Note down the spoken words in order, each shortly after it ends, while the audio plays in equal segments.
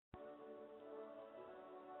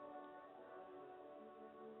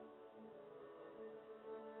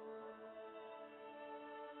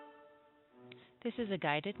This is a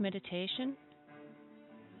guided meditation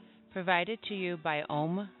provided to you by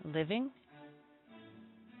Om Living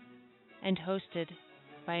and hosted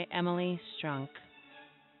by Emily Strunk.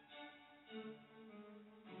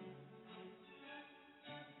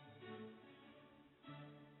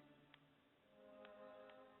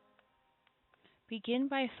 Begin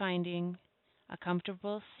by finding a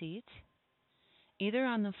comfortable seat, either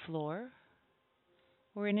on the floor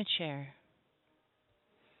or in a chair.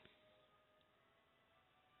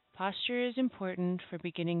 Posture is important for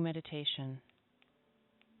beginning meditation.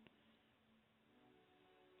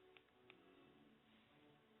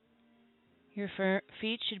 Your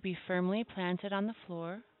feet should be firmly planted on the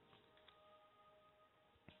floor.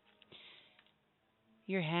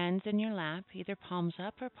 Your hands in your lap, either palms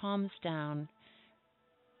up or palms down,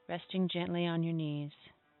 resting gently on your knees.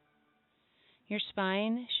 Your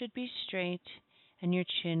spine should be straight and your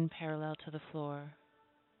chin parallel to the floor.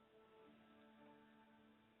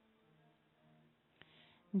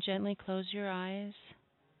 Gently close your eyes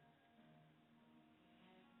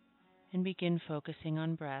and begin focusing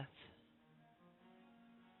on breath.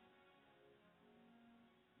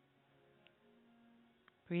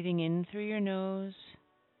 Breathing in through your nose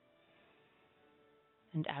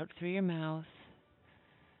and out through your mouth.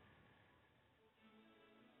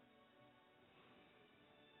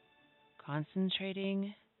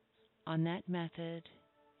 Concentrating on that method,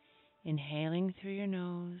 inhaling through your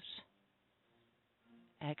nose,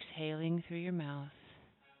 exhaling through your mouth.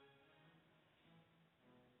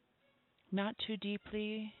 Not too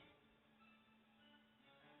deeply,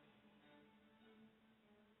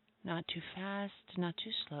 not too fast, not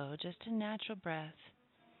too slow, just a natural breath.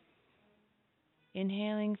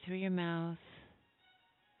 Inhaling through your mouth,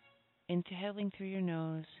 inhaling through your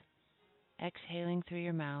nose, exhaling through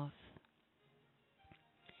your mouth.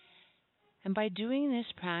 And by doing this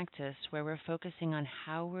practice where we're focusing on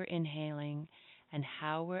how we're inhaling and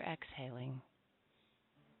how we're exhaling,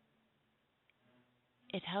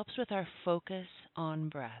 it helps with our focus on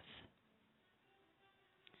breath.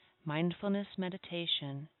 Mindfulness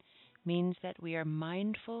meditation means that we are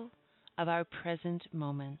mindful of our present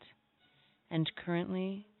moment and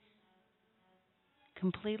currently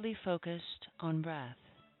completely focused on breath,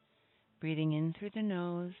 breathing in through the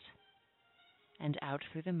nose and out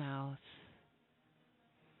through the mouth.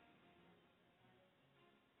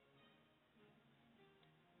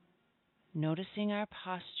 Noticing our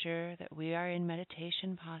posture, that we are in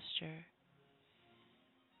meditation posture.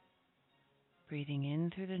 Breathing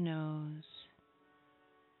in through the nose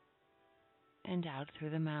and out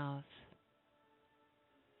through the mouth.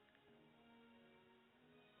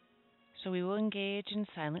 So we will engage in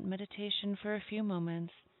silent meditation for a few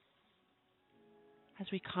moments as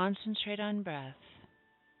we concentrate on breath.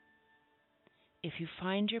 If you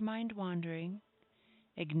find your mind wandering,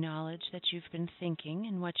 acknowledge that you've been thinking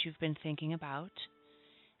and what you've been thinking about,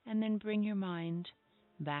 and then bring your mind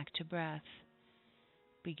back to breath,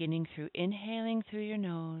 beginning through inhaling through your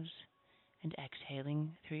nose and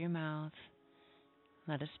exhaling through your mouth.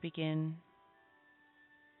 Let us begin.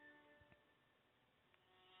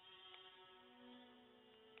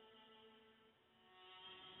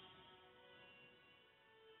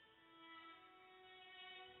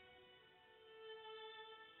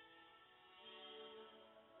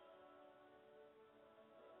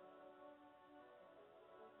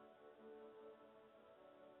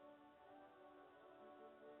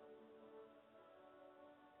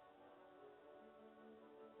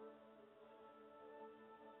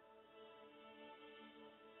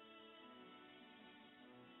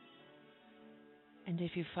 And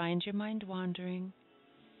if you find your mind wandering,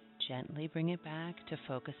 gently bring it back to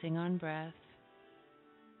focusing on breath.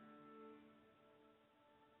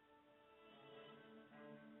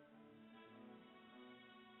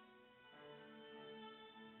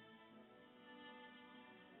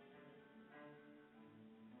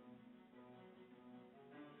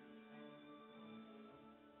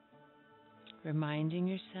 Reminding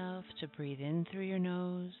yourself to breathe in through your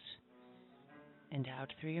nose and out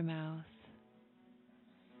through your mouth.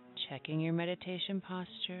 Checking your meditation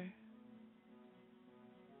posture.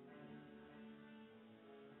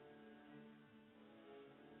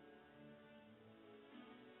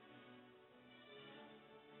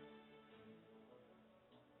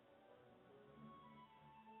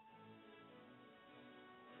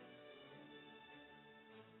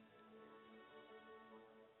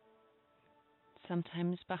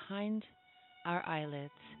 Sometimes behind our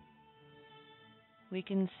eyelids, we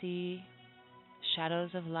can see shadows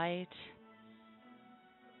of light.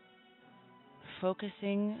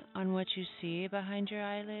 Focusing on what you see behind your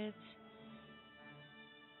eyelids,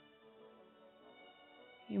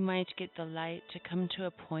 You might get the light to come to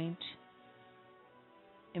a point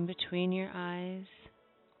in between your eyes,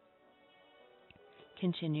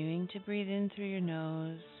 continuing to breathe in through your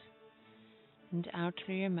nose and out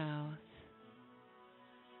through your mouth.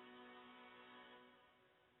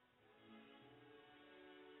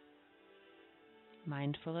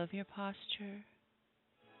 Mindful of your posture.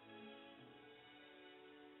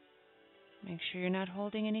 Make sure you're not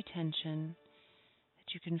holding any tension,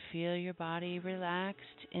 that you can feel your body relaxed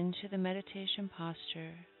into the meditation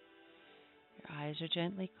posture. Your eyes are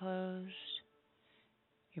gently closed.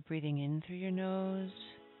 You're breathing in through your nose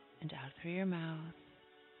and out through your mouth.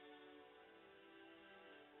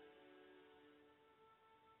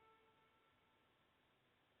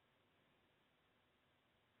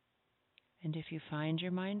 And if you find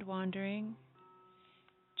your mind wandering,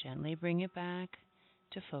 gently bring it back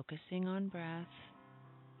to focusing on breath.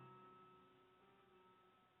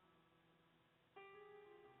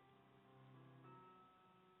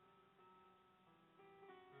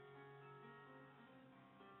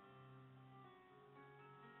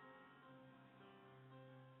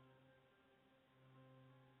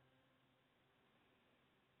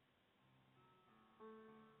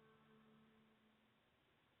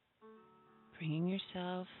 Bringing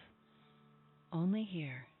yourself only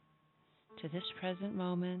here, to this present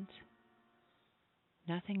moment,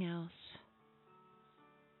 nothing else,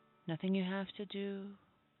 nothing you have to do,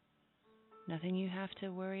 nothing you have to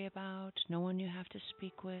worry about, no one you have to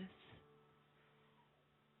speak with.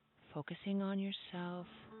 Focusing on yourself,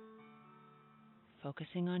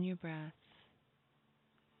 focusing on your breath.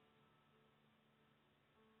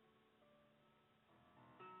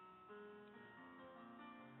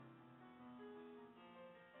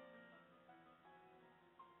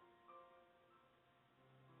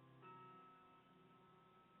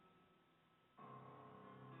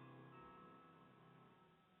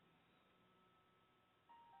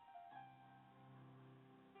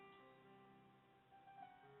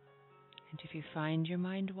 And if you find your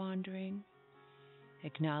mind wandering,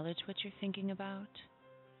 acknowledge what you're thinking about,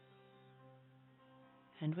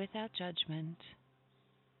 and without judgment,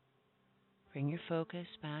 bring your focus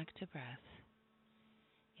back to breath.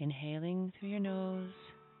 Inhaling through your nose,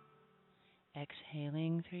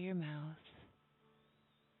 exhaling through your mouth,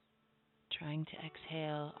 trying to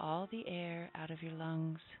exhale all the air out of your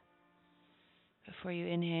lungs before you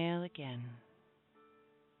inhale again.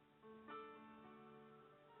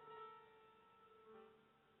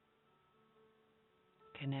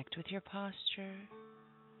 Connect with your posture.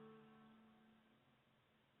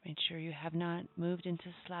 Make sure you have not moved into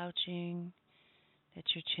slouching, that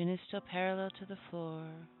your chin is still parallel to the floor.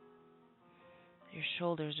 Your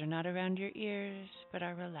shoulders are not around your ears, but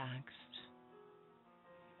are relaxed.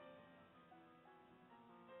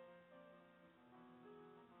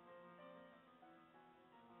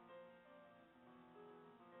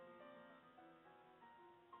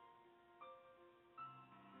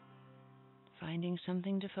 Finding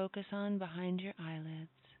something to focus on behind your eyelids.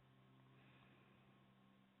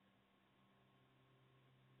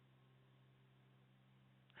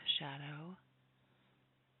 A shadow,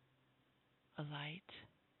 a light,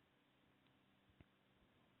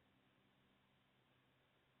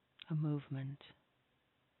 a movement.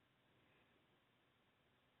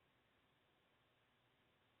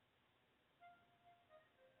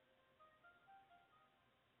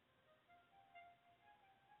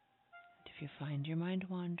 And if you find your mind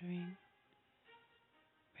wandering,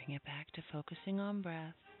 bring it back to focusing on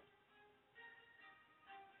breath.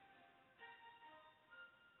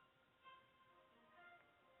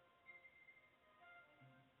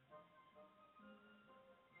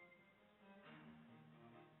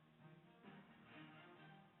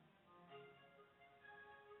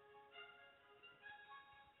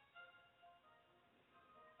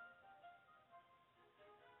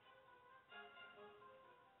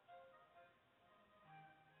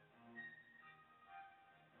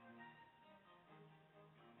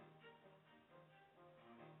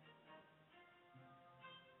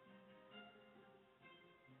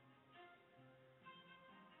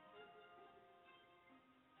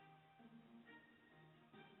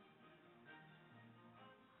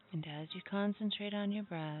 And as you concentrate on your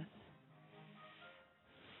breath,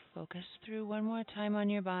 focus through one more time on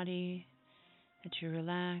your body, that you're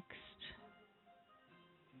relaxed,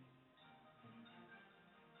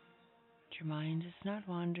 that your mind is not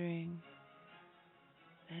wandering,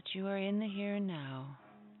 that you are in the here and now.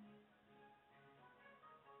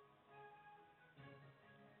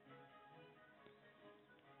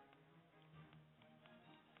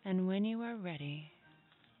 And when you are ready,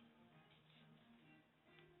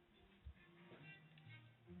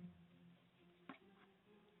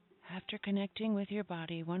 after connecting with your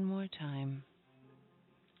body one more time,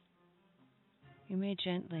 you may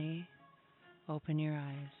gently open your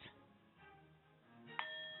eyes.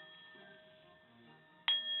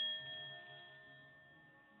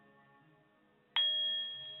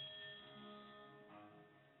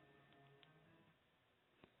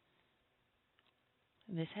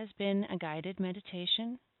 This has been a guided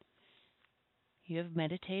meditation. You have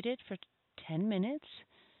meditated for 10 minutes,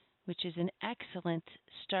 which is an excellent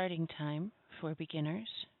starting time for beginners.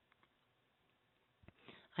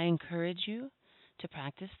 I encourage you to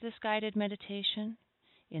practice this guided meditation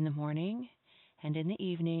in the morning and in the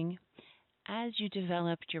evening as you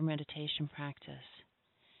develop your meditation practice.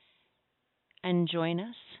 And join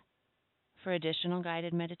us for additional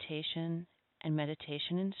guided meditation and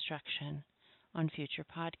meditation instruction on future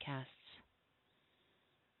podcasts.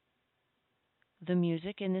 The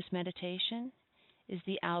music in this meditation is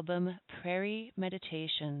the album Prairie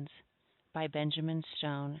Meditations by Benjamin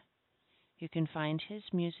Stone. You can find his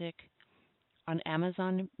music on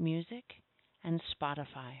Amazon Music and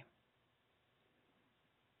Spotify.